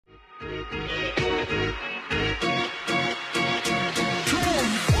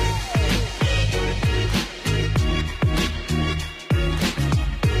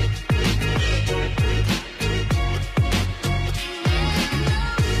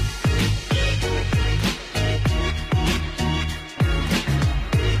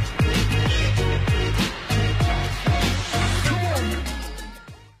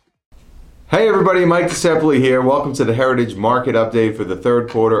Hey everybody, Mike DeSepoli here. Welcome to the Heritage Market Update for the third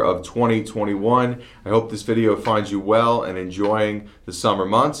quarter of 2021. I hope this video finds you well and enjoying the summer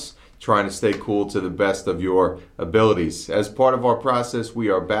months, trying to stay cool to the best of your abilities. As part of our process, we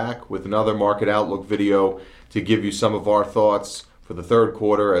are back with another market outlook video to give you some of our thoughts for the third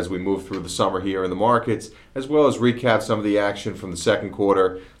quarter as we move through the summer here in the markets, as well as recap some of the action from the second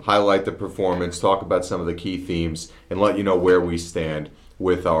quarter, highlight the performance, talk about some of the key themes, and let you know where we stand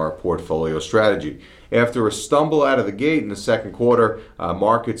with our portfolio strategy. After a stumble out of the gate in the second quarter,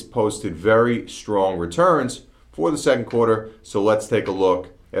 markets posted very strong returns for the second quarter. So let's take a look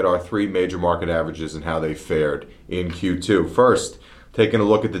at our three major market averages and how they fared in Q2. First, taking a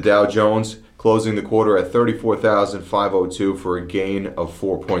look at the Dow Jones, closing the quarter at 34,502 for a gain of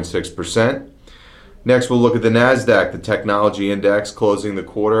 4.6%. Next, we'll look at the NASDAQ, the technology index, closing the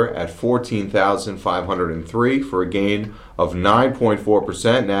quarter at 14,503 for a gain of 9.4%.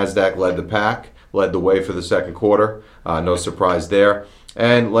 NASDAQ led the pack, led the way for the second quarter. No surprise there.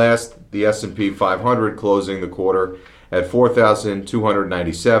 And last, the S&P 500 closing the quarter at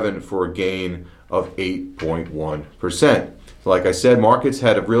 4,297 for a gain of 8.1%. Like I said, markets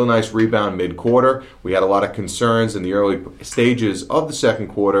had a real nice rebound mid-quarter. We had a lot of concerns in the early stages of the second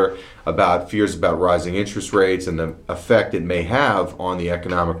quarter about fears about rising interest rates and the effect it may have on the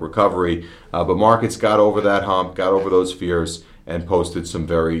economic recovery. But markets got over that hump, got over those fears, and posted some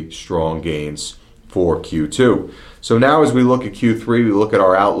very strong gains for Q2. So now as we look at Q3, we look at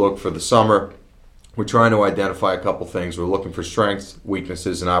our outlook for the summer. We're trying to identify a couple things. We're looking for strengths,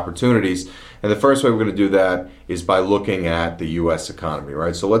 weaknesses, and opportunities. And the first way we're going to do that is by looking at the U.S. economy,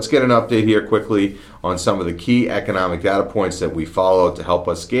 right? So let's get an update here quickly on some of the key economic data points that we follow to help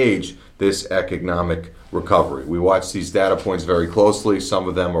us gauge this economic recovery. We watch these data points very closely. Some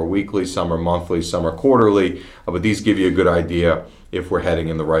of them are weekly, some are monthly, some are quarterly, but these give you a good idea if we're heading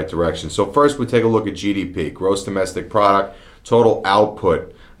in the right direction. So first, we take a look at GDP, gross domestic product, total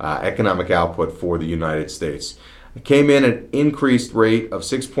output, economic output for the United States. It came in at an increased rate of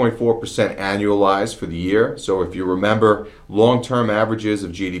 6.4% annualized for the year. So if you remember, long-term averages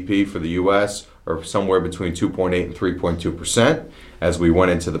of GDP for the U.S. are somewhere between 2.8 and 3.2%. As we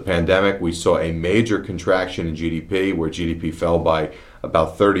went into the pandemic, we saw a major contraction in GDP, where GDP fell by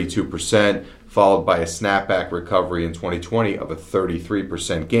about 32%, followed by a snapback recovery in 2020 of a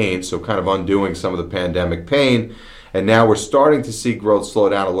 33% gain, so kind of undoing some of the pandemic pain. And now we're starting to see growth slow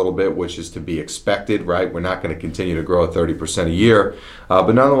down a little bit, which is to be expected, right? We're not going to continue to grow at 30% a year.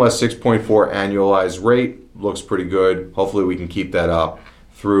 But nonetheless, 6.4 annualized rate looks pretty good. Hopefully we can keep that up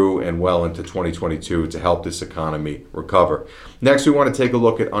through and well into 2022 to help this economy recover. Next, we want to take a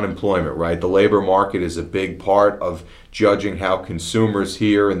look at unemployment, right? The labor market is a big part of judging how consumers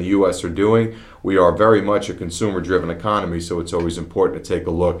here in the U.S. are doing. We are very much a consumer-driven economy, so it's always important to take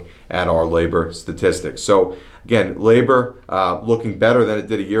a look at our labor statistics. So again, labor looking better than it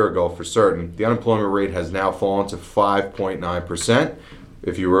did a year ago for certain. The unemployment rate has now fallen to 5.9%.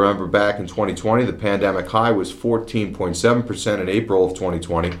 If you remember back in 2020, the pandemic high was 14.7% in April of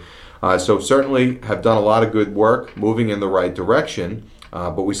 2020. So certainly have done a lot of good work, moving in the right direction,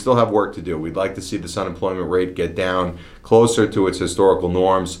 but we still have work to do. We'd like to see this unemployment rate get down closer to its historical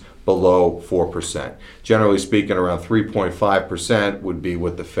norms, below 4%. Generally speaking, around 3.5% would be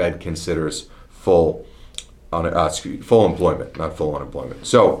what the Fed considers full employment, not full unemployment.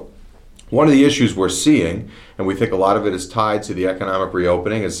 So one of the issues we're seeing, and we think a lot of it is tied to the economic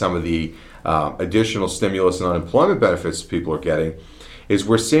reopening and some of the additional stimulus and unemployment benefits people are getting, is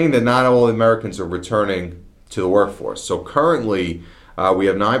we're seeing that not all Americans are returning to the workforce. So currently, we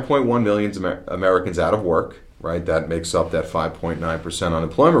have 9.1 million Americans out of work, right? That makes up that 5.9%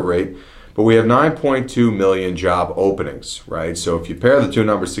 unemployment rate. But we have 9.2 million job openings, right? So if you pair the two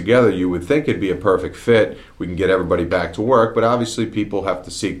numbers together, you would think it'd be a perfect fit. We can get everybody back to work, but obviously people have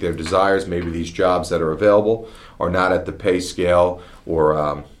to seek their desires. Maybe these jobs that are available are not at the pay scale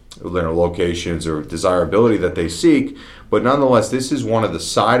or locations or desirability that they seek. But nonetheless, this is one of the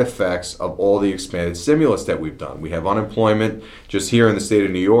side effects of all the expanded stimulus that we've done. We have unemployment just here in the state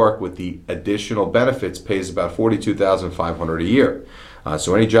of New York with the additional benefits pays about $42,500 a year.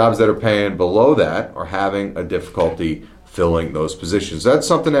 So any jobs that are paying below that are having a difficulty filling those positions. That's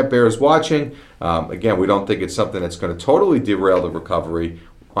something that bears watching. Again, we don't think it's something that's going to totally derail the recovery.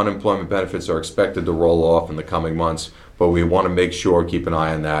 unemployment benefits are expected to roll off in the coming months, but we want to make sure, keep an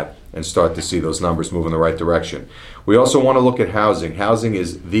eye on that, and start to see those numbers move in the right direction. We also want to look at housing. Housing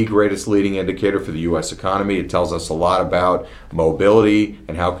is the greatest leading indicator for the U.S. economy. It tells us a lot about mobility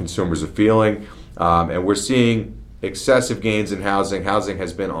and how consumers are feeling, and we're seeing excessive gains in housing. Housing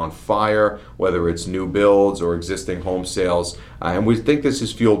has been on fire, whether it's new builds or existing home sales. And we think this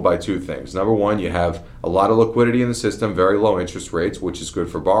is fueled by two things. Number one, you have a lot of liquidity in the system, very low interest rates, which is good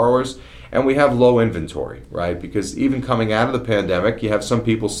for borrowers. And we have low inventory, right? Because even coming out of the pandemic, you have some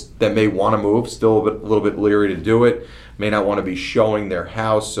people that may want to move, still a little bit leery to do it, may not want to be showing their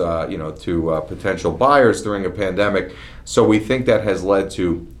house, to potential buyers during a pandemic. So we think that has led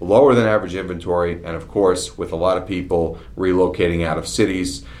to lower than average inventory, and of course, with a lot of people relocating out of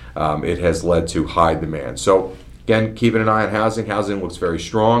cities, it has led to high demand. So again, keeping an eye on housing. Housing looks very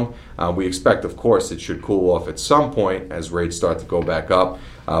strong. We expect, of course, it should cool off at some point as rates start to go back up,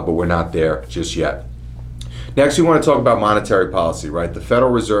 but we're not there just yet. Next, we want to talk about monetary policy, right? The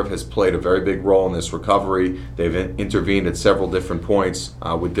Federal Reserve has played a very big role in this recovery. They've intervened at several different points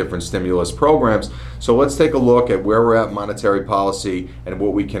with different stimulus programs. So let's take a look at where we're at in monetary policy and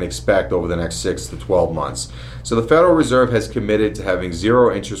what we can expect over the next 6 to 12 months. So the Federal Reserve has committed to having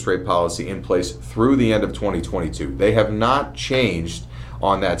zero interest rate policy in place through the end of 2022. They have not changed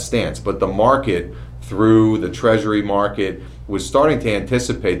on that stance, but the market, through the Treasury market, was starting to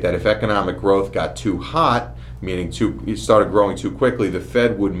anticipate that if economic growth got too hot, meaning it started growing too quickly, the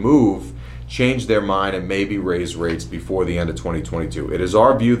Fed would move, change their mind, and maybe raise rates before the end of 2022. It is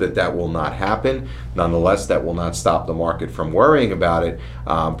our view that that will not happen. Nonetheless, that will not stop the market from worrying about it.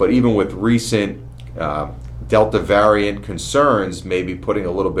 But even with recent Delta variant concerns maybe putting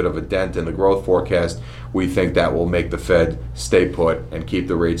a little bit of a dent in the growth forecast, we think that will make the Fed stay put and keep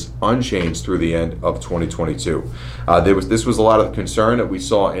the rates unchanged through the end of 2022. This was a lot of the concern that we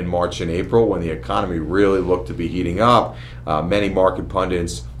saw in March and April when the economy really looked to be heating up. Many market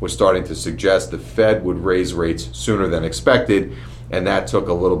pundits were starting to suggest the Fed would raise rates sooner than expected, and that took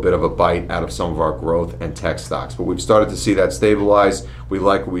a little bit of a bite out of some of our growth and tech stocks. But we've started to see that stabilize. We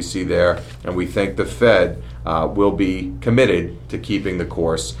like what we see there, and we think the Fed will be committed to keeping the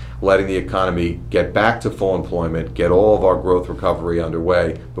course, letting the economy get back to full employment, get all of our growth recovery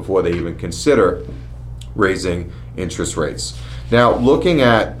underway before they even consider raising interest rates. Now, looking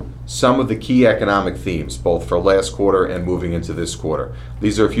at some of the key economic themes, both for last quarter and moving into this quarter.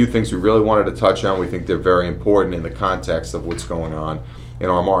 These are a few things we really wanted to touch on. We think they're very important in the context of what's going on in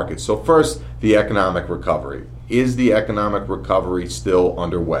our markets. So first, the economic recovery. Is the economic recovery still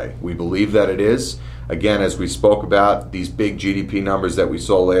underway? We believe that it is. Again, as we spoke about, these big GDP numbers that we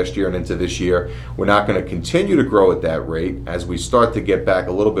saw last year and into this year, we're not going to continue to grow at that rate. As we start to get back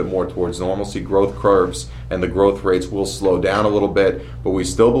a little bit more towards normalcy, growth curves and the growth rates will slow down a little bit, but we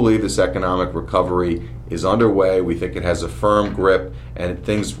still believe this economic recovery is underway. We think it has a firm grip, and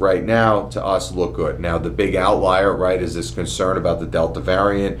things right now to us look good. Now, the big outlier, right, is this concern about the Delta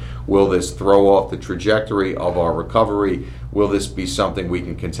variant. Will this throw off the trajectory of our recovery? Will this be something we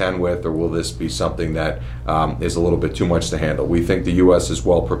can contend with, or will this be something that is a little bit too much to handle? We think the U.S. is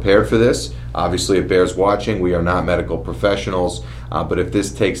well prepared for this. Obviously, it bears watching. We are not medical professionals, but if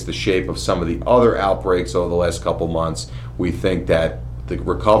this takes the shape of some of the other outbreaks over the last couple months, we think that the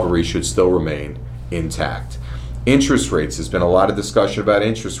recovery should still remain intact. Interest rates. There's been a lot of discussion about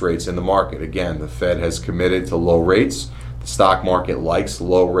interest rates in the market. Again, the Fed has committed to low rates. The stock market likes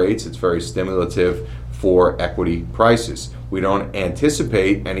low rates. It's very stimulative for equity prices. We don't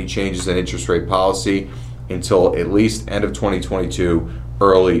anticipate any changes in interest rate policy until at least end of 2022,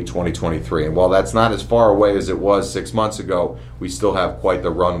 early 2023. And while that's not as far away as it was 6 months ago, we still have quite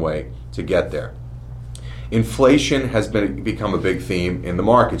the runway to get there. Inflation has become a big theme in the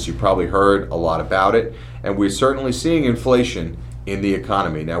markets. You've probably heard a lot about it, and we're certainly seeing inflation in the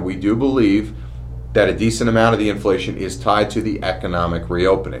economy. Now, we do believe that a decent amount of the inflation is tied to the economic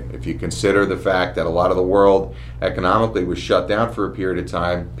reopening. If you consider the fact that a lot of the world economically was shut down for a period of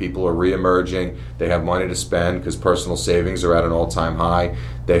time, people are reemerging, they have money to spend because personal savings are at an all-time high,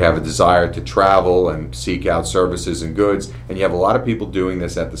 they have a desire to travel and seek out services and goods, and you have a lot of people doing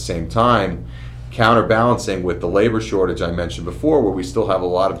this at the same time, counterbalancing with the labor shortage I mentioned before, where we still have a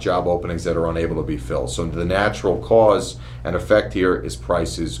lot of job openings that are unable to be filled. So the natural cause and effect here is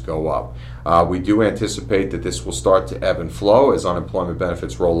prices go up. We do anticipate that this will start to ebb and flow as unemployment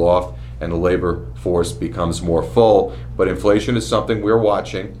benefits roll off and the labor force becomes more full. But inflation is something we're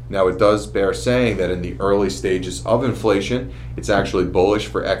watching. Now, it does bear saying that in the early stages of inflation, it's actually bullish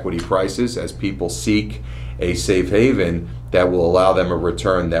for equity prices as people seek a safe haven that will allow them a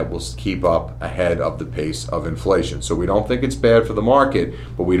return that will keep up ahead of the pace of inflation. So we don't think it's bad for the market,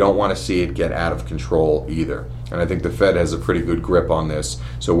 but we don't want to see it get out of control either. And I think the Fed has a pretty good grip on this,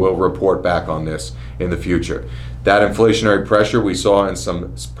 so we'll report back on this in the future. That inflationary pressure we saw in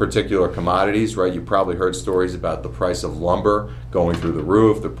some particular commodities, right? You probably heard stories about the price of lumber going through the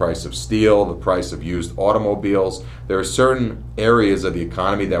roof, the price of steel, the price of used automobiles. There are certain areas of the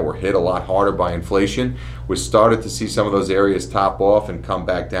economy that were hit a lot harder by inflation. We started to see some of those areas top off and come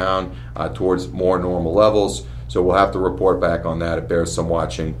back down towards more normal levels. So we'll have to report back on that. It bears some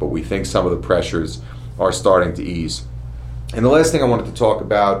watching, but we think some of the pressures are starting to ease. And the last thing I wanted to talk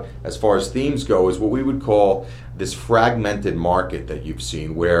about as far as themes go is what we would call this fragmented market that you've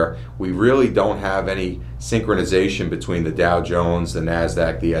seen, where we really don't have any synchronization between the Dow Jones, the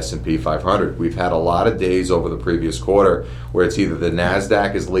NASDAQ, the S&P 500. We've had a lot of days over the previous quarter where it's either the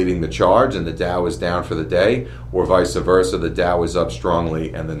NASDAQ is leading the charge and the Dow is down for the day, or vice versa, the Dow is up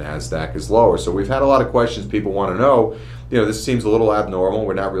strongly and the NASDAQ is lower. So we've had a lot of questions. People want to know, this seems a little abnormal.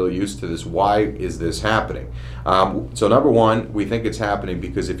 We're not really used to this. Why is this happening? So number one, we think it's happening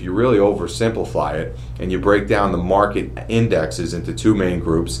because if you really oversimplify it and you break down the market indexes into two main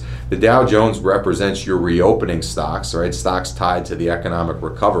groups, the Dow Jones represents your reopening stocks, right? Stocks tied to the economic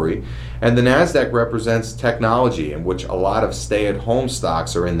recovery. And the NASDAQ represents technology, in which a lot of stay-at-home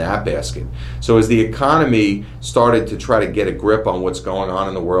stocks are in that basket. So as the economy started to try to get a grip on what's going on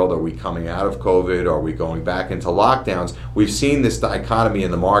in the world, are we coming out of COVID? Are we going back into lockdowns? We've seen this dichotomy in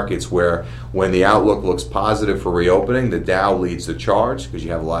the markets where when the outlook looks positive for reopening, the Dow leads the charge because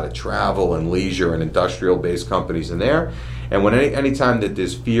you have a lot of travel and leisure and industrial-based companies in there. And when any time that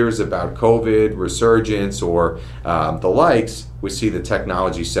there's fears about COVID, resurgence, or the likes, we see the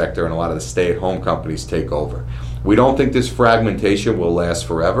technology sector and a lot of the stay-at-home companies take over. We don't think this fragmentation will last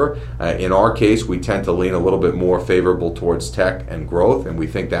forever. In our case, we tend to lean a little bit more favorable towards tech and growth, and we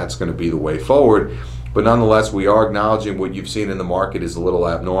think that's going to be the way forward. But nonetheless, we are acknowledging what you've seen in the market is a little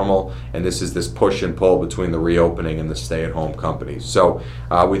abnormal, and this is this push and pull between the reopening and the stay-at-home companies. So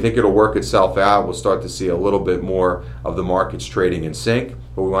we think it'll work itself out. We'll start to see a little bit more of the markets trading in sync,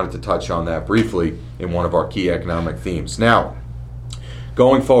 but we wanted to touch on that briefly in one of our key economic themes. Now,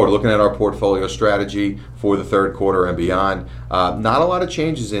 going forward, looking at our portfolio strategy for the third quarter and beyond, not a lot of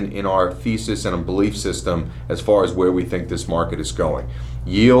changes in our thesis and a belief system as far as where we think this market is going.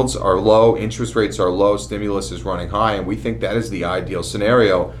 Yields are low, interest rates are low, stimulus is running high, and we think that is the ideal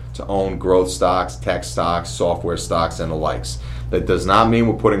scenario to own growth stocks, tech stocks, software stocks, and the likes. That does not mean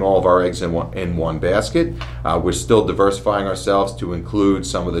we're putting all of our eggs in one basket. We're still diversifying ourselves to include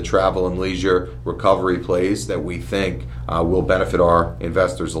some of the travel and leisure recovery plays that we think will benefit our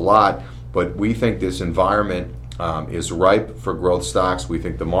investors a lot. But we think this environment is ripe for growth stocks. We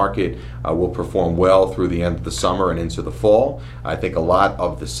think the market will perform well through the end of the summer and into the fall. I think a lot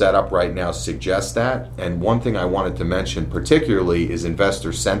of the setup right now suggests that. And one thing I wanted to mention particularly is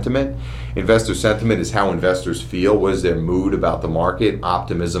investor sentiment. Investor sentiment is how investors feel. What is their mood about the market?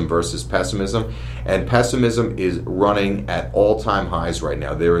 Optimism versus pessimism. And pessimism is running at all-time highs right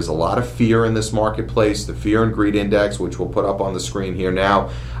now. There is a lot of fear in this marketplace. The Fear and Greed Index, which we'll put up on the screen here now,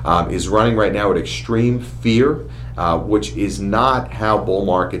 is running right now at extreme fear, which is not how bull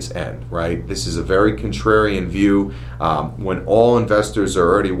markets end, right? This is a very contrarian view. When all investors are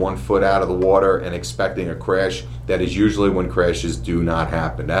already 1 foot out of the water and expecting a crash, that is usually when crashes do not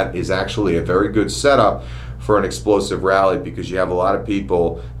happen. That is actually a very good setup for an explosive rally because you have a lot of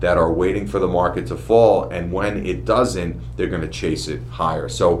people that are waiting for the market to fall, and when it doesn't, they're going to chase it higher.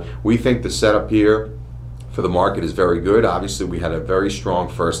 So we think the setup here for the market is very good. Obviously, we had a very strong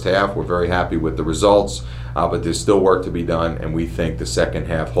first half. We're very happy with the results, but there's still work to be done, and we think the second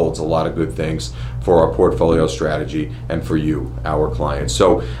half holds a lot of good things for our portfolio strategy and for you, our clients.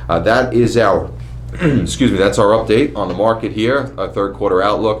 So that is our, that's our update on the market here, our third quarter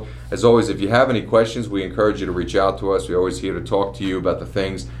outlook. As always, if you have any questions, we encourage you to reach out to us. We're always here to talk to you about the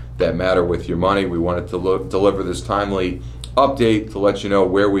things that matter with your money. We wanted to deliver this timely update to let you know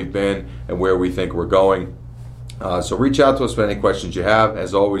where we've been and where we think we're going. So reach out to us with any questions you have.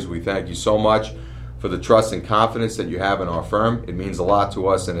 As always, we thank you so much for the trust and confidence that you have in our firm. It means a lot to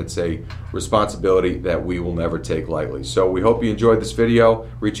us, and it's a responsibility that we will never take lightly. So we hope you enjoyed this video.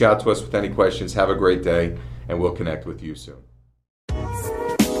 Reach out to us with any questions. Have a great day, and we'll connect with you soon.